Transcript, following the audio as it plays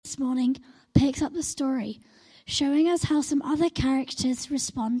morning picks up the story, showing us how some other characters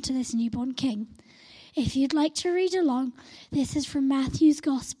respond to this newborn king. If you'd like to read along, this is from Matthew's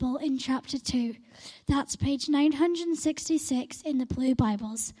Gospel in chapter 2. That's page 966 in the Blue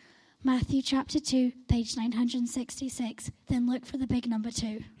Bibles. Matthew chapter 2, page 966. Then look for the big number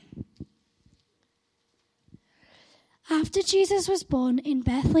 2. After Jesus was born in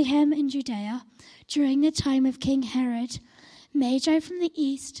Bethlehem in Judea, during the time of King Herod, Magi from the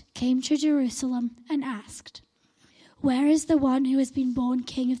east came to Jerusalem and asked, "Where is the one who has been born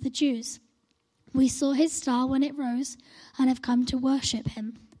King of the Jews? We saw his star when it rose and have come to worship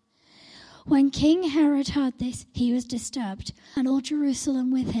him." When King Herod heard this, he was disturbed, and all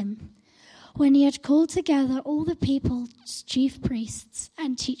Jerusalem with him. When he had called together all the people's chief priests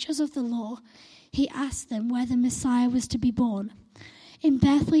and teachers of the law, he asked them where the Messiah was to be born. "In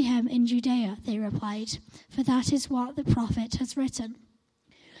Bethlehem in Judea," they replied, "for that is what the prophet has written.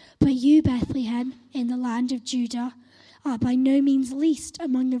 But you, Bethlehem, in the land of Judah, are by no means least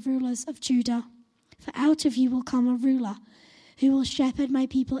among the rulers of Judah. For out of you will come a ruler who will shepherd my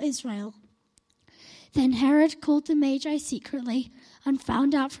people Israel." Then Herod called the Magi secretly and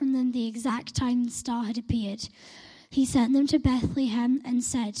found out from them the exact time the star had appeared. He sent them to Bethlehem and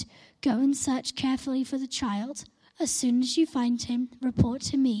said, "Go and search carefully for the child. As soon as you find him, report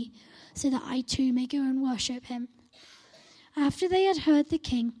to me, so that I too may go and worship him." After they had heard the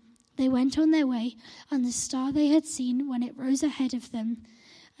king, they went on their way, and the star they had seen when it rose ahead of them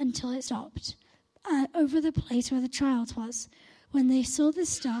until it stopped over the place where the child was. When they saw the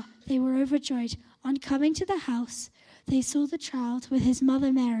star, they were overjoyed. On coming to the house, they saw the child with his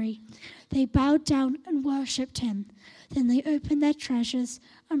mother Mary. They bowed down and worshipped him. Then they opened their treasures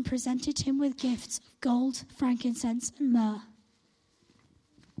and presented him with gifts of gold, frankincense, and myrrh.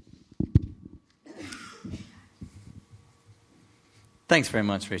 Thanks very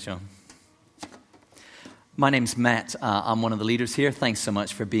much, Rachel. My name's Matt. I'm one of the leaders here. Thanks so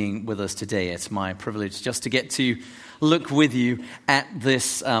much for being with us today. It's my privilege just to get to look with you at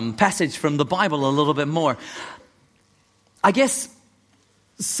this passage from the Bible a little bit more. I guess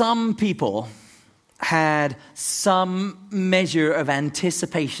some people had some measure of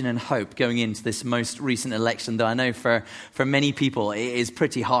anticipation and hope going into this most recent election, though I know for many people it is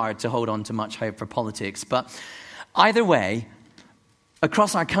pretty hard to hold on to much hope for politics. But either way,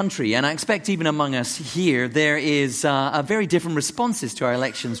 across our country, and I expect even among us here, there is a very different responses to our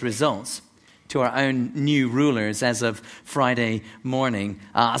elections results, to our own new rulers as of Friday morning.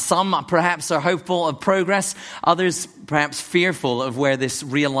 Some perhaps are hopeful of progress, others perhaps fearful of where this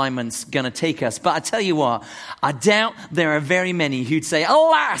realignment's going to take us. But I tell you what, I doubt there are very many who'd say, "At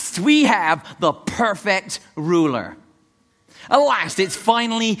last, we have the perfect ruler. At last, it's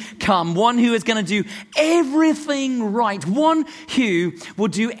finally come. One who is going to do everything right. One who will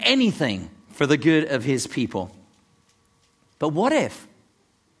do anything for the good of his people." But what if?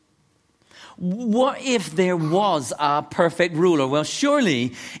 What if there was a perfect ruler? Well,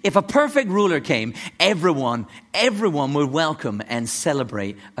 surely, if a perfect ruler came, everyone would welcome and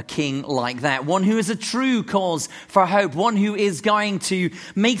celebrate a king like that. One who is a true cause for hope. One who is going to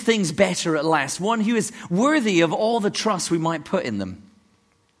make things better at last. One who is worthy of all the trust we might put in them.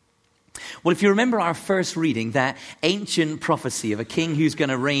 Well, if you remember our first reading, that ancient prophecy of a king who's going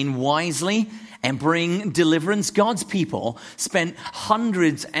to reign wisely and bring deliverance, God's people spent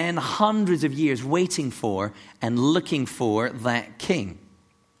hundreds and hundreds of years waiting for and looking for that king.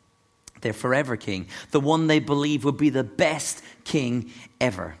 Their forever king, the one they believe would be the best king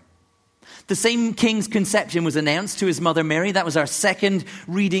ever. The same king's conception was announced to his mother Mary. That was our second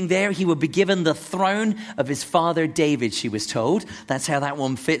reading there. He would be given the throne of his father David, she was told. That's how that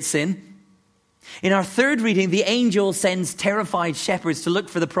one fits in. In our third reading, the angel sends terrified shepherds to look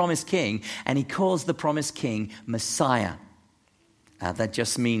for the promised king, and he calls the promised king Messiah. That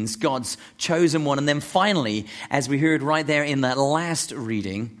just means God's chosen one. And then finally, as we heard right there in that last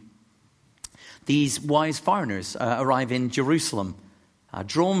reading, these wise foreigners arrive in Jerusalem.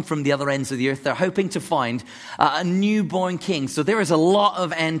 Drawn from the other ends of the earth, they're hoping to find a newborn king. So there is a lot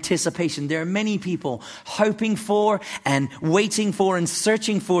of anticipation. There are many people hoping for and waiting for and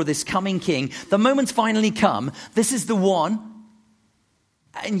searching for this coming king. The moment's finally come. This is the one.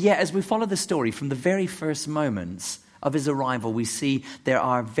 And yet, as we follow the story from the very first moments of his arrival, we see there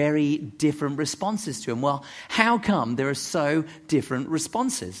are very different responses to him. Well, how come there are so different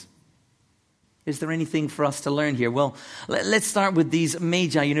responses? Is there anything for us to learn here? Well, let's start with these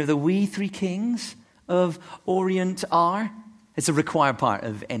magi. You know, the wee three kings of Orient are. It's a required part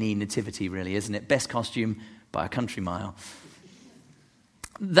of any nativity, really, isn't it? Best costume by a country mile.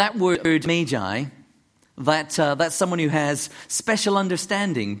 That word magi That's someone who has special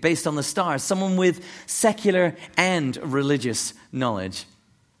understanding based on the stars, someone with secular and religious knowledge.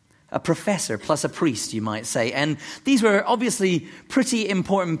 A professor plus a priest, you might say. And these were obviously pretty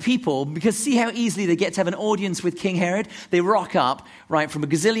important people, because see how easily they get to have an audience with King Herod? They rock up, right, from a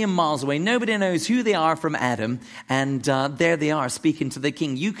gazillion miles away. Nobody knows who they are from Adam. And there they are speaking to the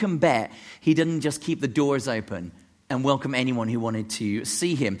king. You can bet he didn't just keep the doors open and welcome anyone who wanted to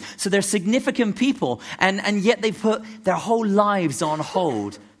see him. So they're significant people, and yet they've put their whole lives on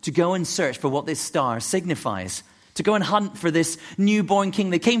hold to go and search for what this star signifies. To go and hunt for this newborn king.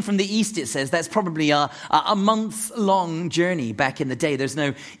 They came from the east, it says. That's probably a month-long journey back in the day. There's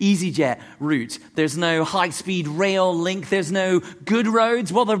no EasyJet route. There's no high-speed rail link. There's no good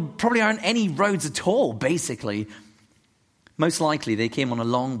roads. Well, there probably aren't any roads at all, basically. Most likely, they came on a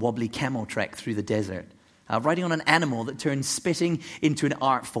long, wobbly camel trek through the desert, riding on an animal that turns spitting into an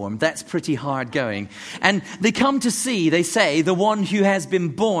art form. That's pretty hard going. And they come to see, they say, the one who has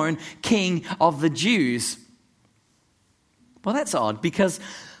been born King of the Jews. Well, that's odd, because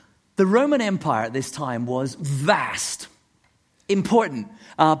the Roman Empire at this time was vast, important,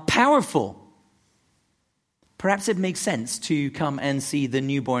 powerful. Perhaps it makes sense to come and see the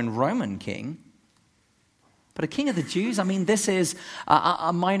newborn Roman king. But a king of the Jews, I mean, this is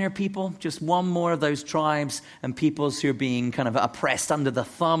a minor people, just one more of those tribes and peoples who are being kind of oppressed under the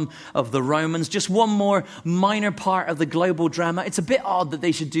thumb of the Romans. Just one more minor part of the global drama. It's a bit odd that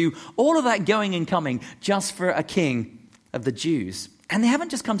they should do all of that going and coming just for a king of the Jews. And they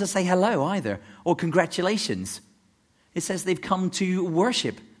haven't just come to say hello either, or congratulations. It says they've come to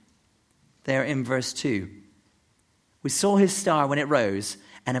worship. There in verse 2. We saw his star when it rose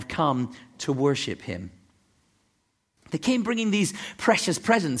and have come to worship him. They came bringing these precious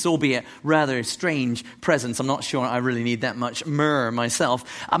presents, albeit rather strange presents. I'm not sure I really need that much myrrh myself.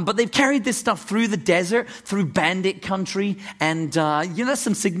 But they've carried this stuff through the desert, through bandit country, and that's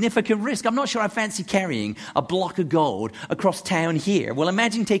some significant risk. I'm not sure I fancy carrying a block of gold across town here. Well,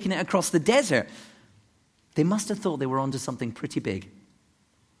 imagine taking it across the desert. They must have thought they were onto something pretty big,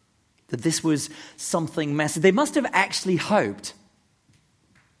 that this was something massive. They must have actually hoped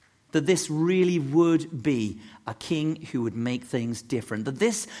that this really would be a king who would make things different. That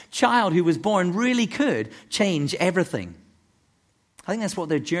this child who was born really could change everything. I think that's what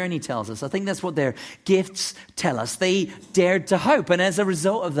their journey tells us. I think that's what their gifts tell us. They dared to hope, and as a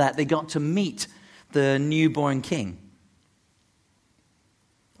result of that, they got to meet the newborn king.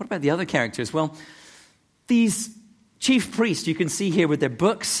 What about the other characters? Well, these chief priests you can see here with their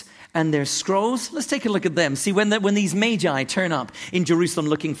books and their scrolls. Let's take a look at them. See, when these magi turn up in Jerusalem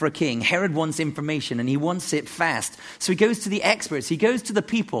looking for a king, Herod wants information, and he wants it fast. So he goes to the experts. He goes to the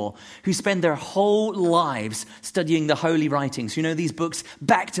people who spend their whole lives studying the holy writings, who know these books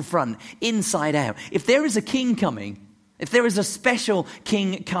back to front, inside out. If there is a king coming, if there is a special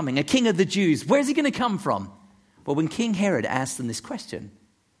king coming, a king of the Jews, where's he going to come from? Well, when King Herod asked them this question,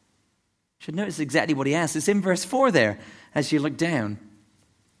 you should notice exactly what he asked. It's in verse 4 there, as you look down.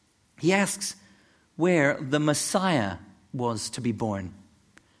 He asks where the Messiah was to be born.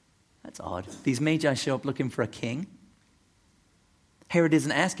 That's odd. These magi show up looking for a king. Herod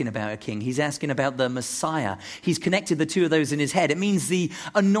isn't asking about a king. He's asking about the Messiah. He's connected the two of those in his head. It means the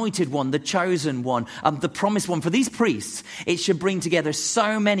anointed one, the chosen one, the promised one. For these priests, it should bring together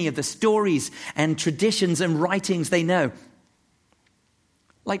so many of the stories and traditions and writings they know.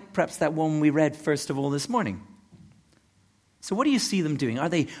 Like perhaps that one we read first of all this morning. So what do you see them doing? Are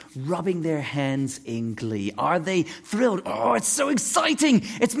they rubbing their hands in glee? Are they thrilled? Oh, it's so exciting.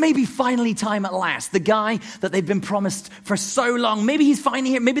 It's maybe finally time at last. The guy that they've been promised for so long, maybe he's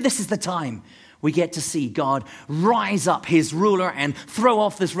finally here. Maybe this is the time we get to see God rise up his ruler and throw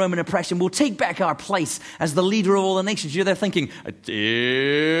off this Roman oppression. We'll take back our place as the leader of all the nations. You're there thinking,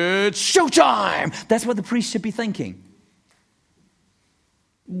 it's showtime. That's what the priests should be thinking.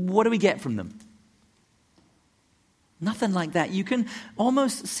 What do we get from them? Nothing like that. You can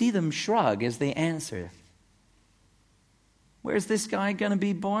almost see them shrug as they answer. Where's this guy going to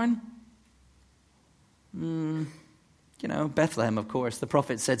be born? Bethlehem, of course. The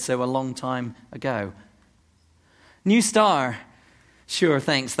prophet said so a long time ago. New star. Sure,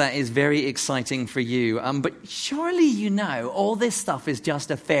 thanks. That is very exciting for you. But surely you know all this stuff is just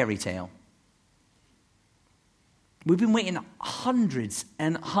a fairy tale. We've been waiting hundreds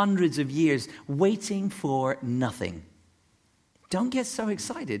and hundreds of years, waiting for nothing. Don't get so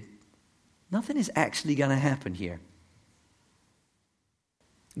excited. Nothing is actually going to happen here.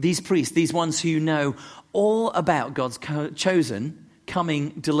 These priests, these ones who know all about God's chosen, coming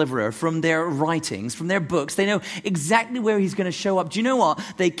deliverer from their writings, from their books. They know exactly where he's going to show up. Do you know what?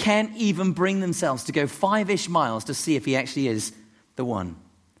 They can't even bring themselves to go 5-ish miles to see if he actually is the one.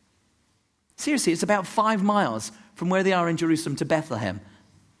 Seriously, it's about 5 miles from where they are in Jerusalem to Bethlehem.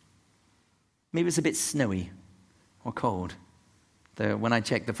 Maybe it's a bit snowy or cold. When I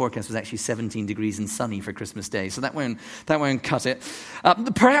checked, the forecast was actually 17 degrees and sunny for Christmas Day, so that won't cut it.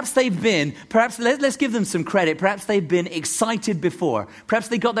 Perhaps let's give them some credit. Perhaps they've been excited before. Perhaps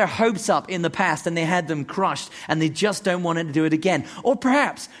they got their hopes up in the past and they had them crushed and they just don't want to do it again. Or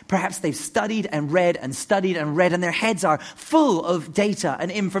perhaps they've studied and read and their heads are full of data and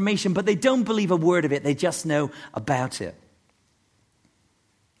information, but they don't believe a word of it. They just know about it.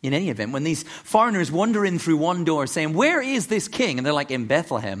 In any event, when these foreigners wander in through one door saying, "Where is this king?" And they're like, "In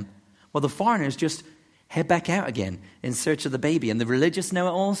Bethlehem." Well, the foreigners just head back out again in search of the baby. And the religious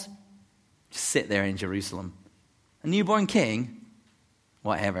know-it-alls just sit there in Jerusalem. A newborn king?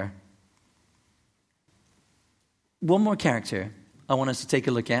 Whatever. One more character I want us to take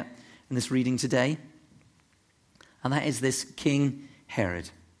a look at in this reading today. And that is this King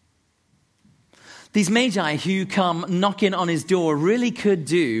Herod. These magi who come knocking on his door really could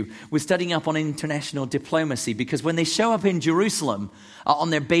do with studying up on international diplomacy, because when they show up in Jerusalem on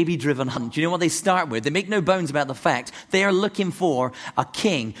their baby-driven hunt, do you know what they start with? They make no bones about the fact they are looking for a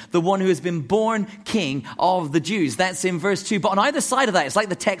king, the one who has been born king of the Jews. That's in verse 2. But on either side of that, it's like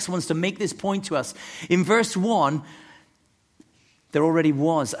the text wants to make this point to us. In verse 1, there already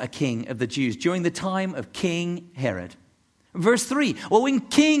was a king of the Jews during the time of King Herod. Verse 3, well, when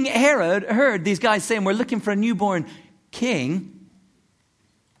King Herod heard these guys saying, "We're looking for a newborn king,"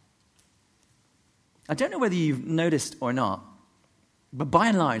 I don't know whether you've noticed or not, but by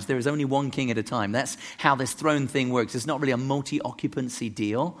and large, there is only one king at a time. That's how this throne thing works. It's not really a multi-occupancy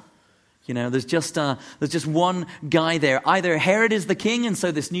deal. You know, there's just one guy there. Either Herod is the king, and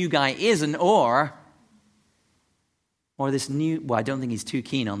so this new guy isn't, or this new, well, I don't think he's too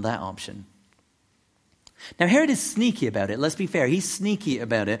keen on that option. Now, Herod is sneaky about it. Let's be fair. He's sneaky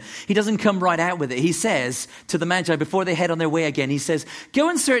about it. He doesn't come right out with it. He says to the Magi before they head on their way again, he says, "Go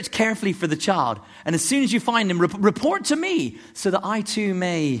and search carefully for the child. And as soon as you find him, report to me so that I too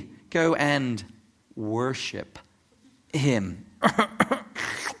may go and worship him."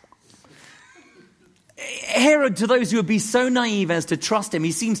 Herod, to those who would be so naive as to trust him,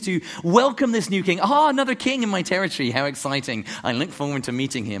 he seems to welcome this new king. Another king in my territory. How exciting. I look forward to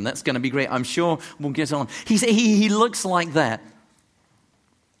meeting him. That's going to be great. I'm sure we'll get on. He looks like that.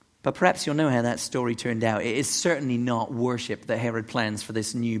 But perhaps you'll know how that story turned out. It is certainly not worship that Herod plans for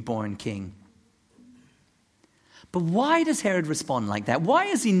this newborn king. But why does Herod respond like that? Why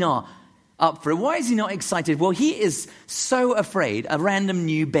is he not up for it? Why is he not excited? Well, he is so afraid a random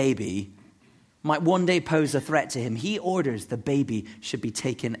new baby might one day pose a threat to him. He orders the baby should be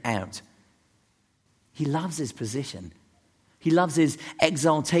taken out. He loves his position. He loves his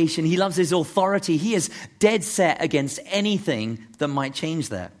exaltation. He loves his authority. He is dead set against anything that might change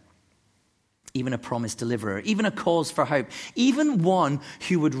that. Even a promised deliverer, even a cause for hope, even one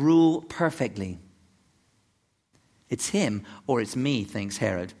who would rule perfectly. It's him or it's me, thinks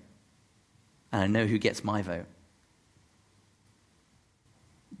Herod. And I know who gets my vote.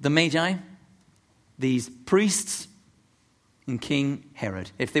 The Magi, these priests, and King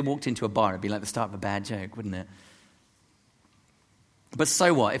Herod. If they walked into a bar, it'd be like the start of a bad joke, wouldn't it? But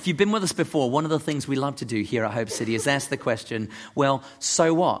so what? If you've been with us before, one of the things we love to do here at Hope City is ask the question, well,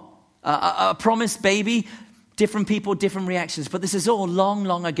 so what? A promised baby, different people, different reactions. But this is all long,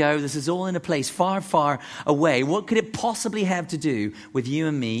 long ago. This is all in a place far, far away. What could it possibly have to do with you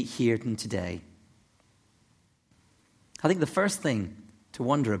and me here and today? I think the first thing to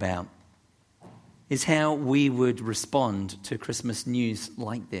wonder about is how we would respond to Christmas news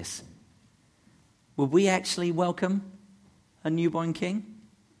like this. Would we actually welcome a newborn king?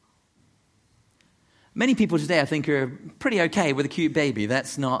 Many people today, I think, are pretty okay with a cute baby.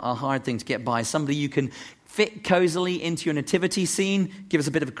 That's not a hard thing to get by. Somebody you can fit cozily into your nativity scene. Give us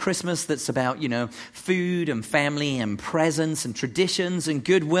a bit of a Christmas that's about, food and family and presents and traditions and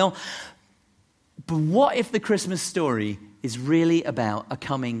goodwill. But what if the Christmas story is really about a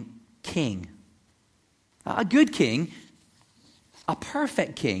coming king? A good king, a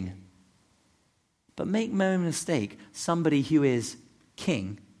perfect king. But make no mistake, somebody who is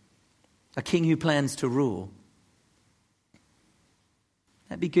king, a king who plans to rule.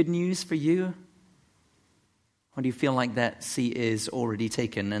 That'd be good news for you? Or do you feel like that seat is already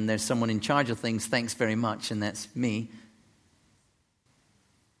taken and there's someone in charge of things, thanks very much, and that's me?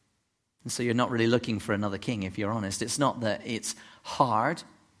 And so you're not really looking for another king, if you're honest. It's not that it's hard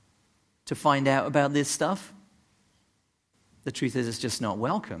to find out about this stuff. The truth is, it's just not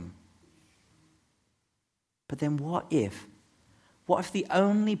welcome. But then what if the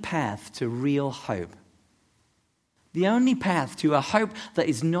only path to real hope, the only path to a hope that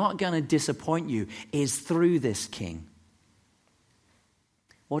is not going to disappoint you is through this king?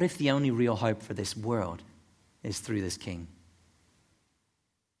 What if the only real hope for this world is through this king?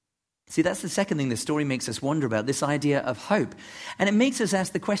 See, that's the second thing the story makes us wonder about, this idea of hope. And it makes us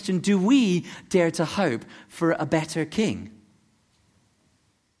ask the question, do we dare to hope for a better king?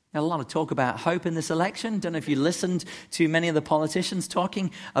 Now, a lot of talk about hope in this election. Don't know if you listened to many of the politicians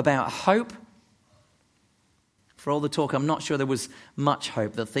talking about hope. For all the talk, I'm not sure there was much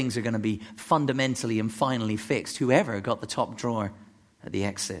hope that things are going to be fundamentally and finally fixed, whoever got the top drawer at the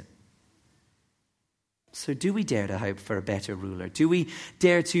exit. So do we dare to hope for a better ruler? Do we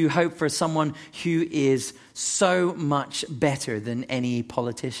dare to hope for someone who is so much better than any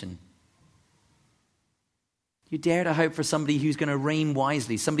politician? You dare to hope for somebody who's going to reign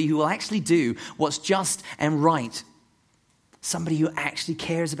wisely, somebody who will actually do what's just and right, somebody who actually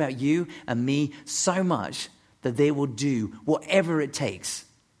cares about you and me so much that they will do whatever it takes,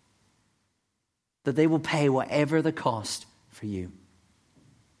 that they will pay whatever the cost for you.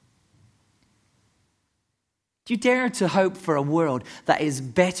 Do you dare to hope for a world that is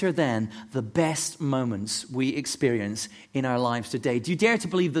better than the best moments we experience in our lives today? Do you dare to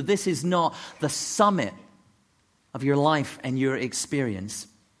believe that this is not the summit of your life and your experience?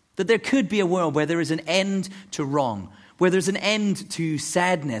 That there could be a world where there is an end to wrong, where there's an end to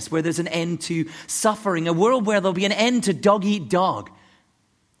sadness, where there's an end to suffering, a world where there'll be an end to dog eat dog.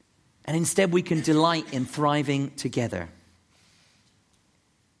 And instead we can delight in thriving together.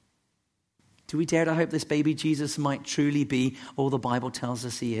 Do we dare to hope this baby Jesus might truly be all the Bible tells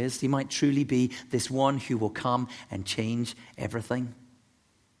us he is? He might truly be this one who will come and change everything?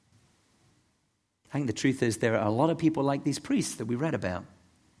 I think the truth is there are a lot of people like these priests that we read about.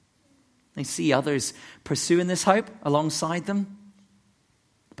 They see others pursuing this hope alongside them,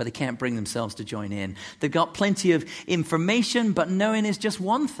 but they can't bring themselves to join in. They've got plenty of information, but knowing is just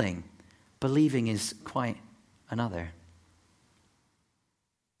one thing. Believing is quite another.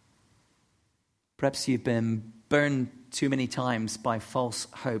 Perhaps you've been burned too many times by false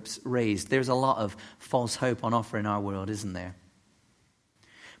hopes raised. There's a lot of false hope on offer in our world, isn't there?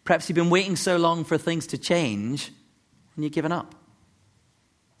 Perhaps you've been waiting so long for things to change and you've given up.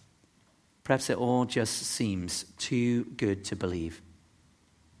 Perhaps it all just seems too good to believe.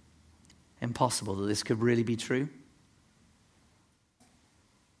 Impossible that this could really be true.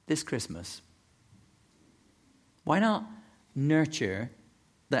 This Christmas, why not nurture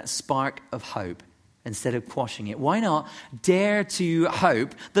that spark of hope instead of quashing it? Why not dare to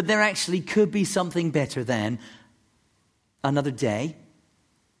hope that there actually could be something better than another day,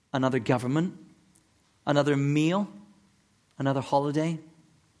 another government, another meal, another holiday?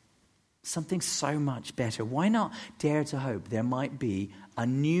 Something so much better. Why not dare to hope there might be a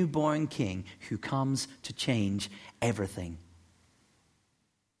newborn king who comes to change everything?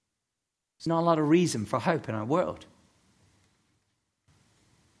 There's not a lot of reason for hope in our world.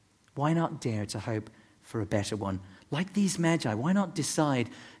 Why not dare to hope for a better one? Like these magi, why not decide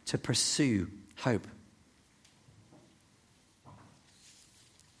to pursue hope?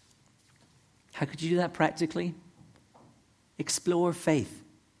 How could you do that practically? Explore faith.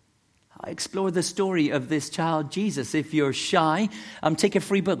 Explore the story of this child Jesus. If you're shy, take a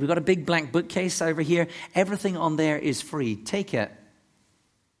free book. We've got a big blank bookcase over here. Everything on there is free. Take it.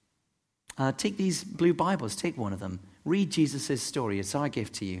 Take these blue Bibles. Take one of them. Read Jesus' story. It's our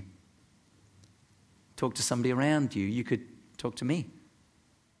gift to you. Talk to somebody around you. You could talk to me.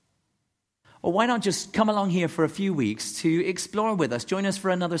 Or why not just come along here for a few weeks to explore with us? Join us for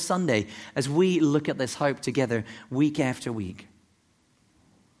another Sunday as we look at this hope together week after week.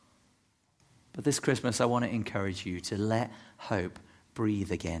 But this Christmas, I want to encourage you to let hope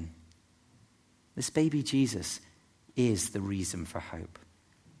breathe again. This baby Jesus is the reason for hope.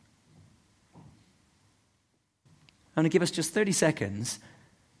 I'm going to give us just 30 seconds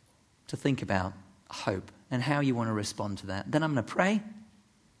to think about hope and how you want to respond to that. Then I'm going to pray,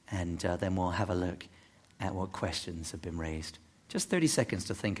 and then we'll have a look at what questions have been raised. Just 30 seconds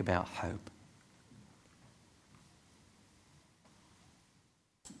to think about hope.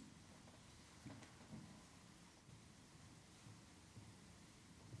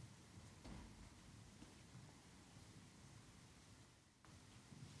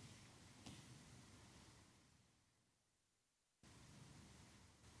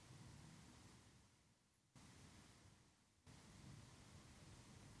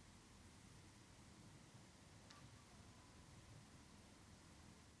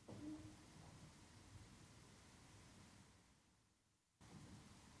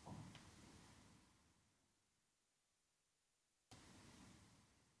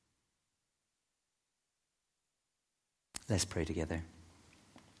 Let's pray together.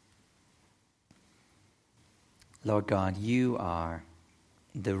 Lord God, you are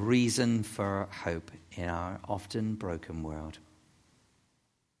the reason for hope in our often broken world.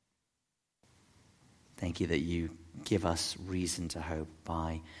 Thank you that you give us reason to hope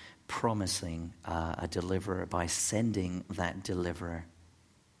by promising a deliverer, by sending that deliverer,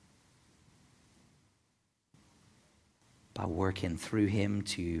 by working through him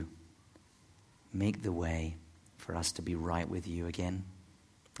to make the way for us to be right with you again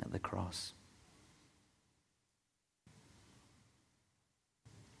at the cross.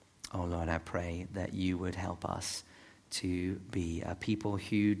 Oh Lord, I pray that you would help us to be a people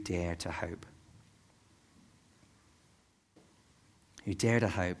who dare to hope. Who dare to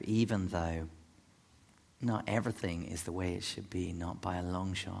hope even though not everything is the way it should be, not by a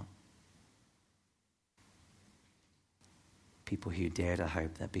long shot. People who dare to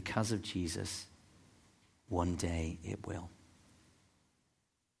hope that because of Jesus, one day it will.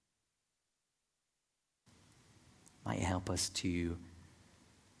 Might you help us to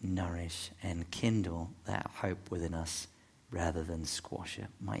nourish and kindle that hope within us rather than squash it.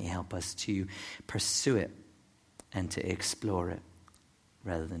 Might you help us to pursue it and to explore it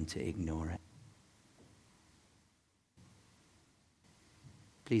rather than to ignore it.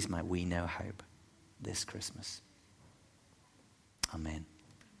 Please might we know hope this Christmas. Amen.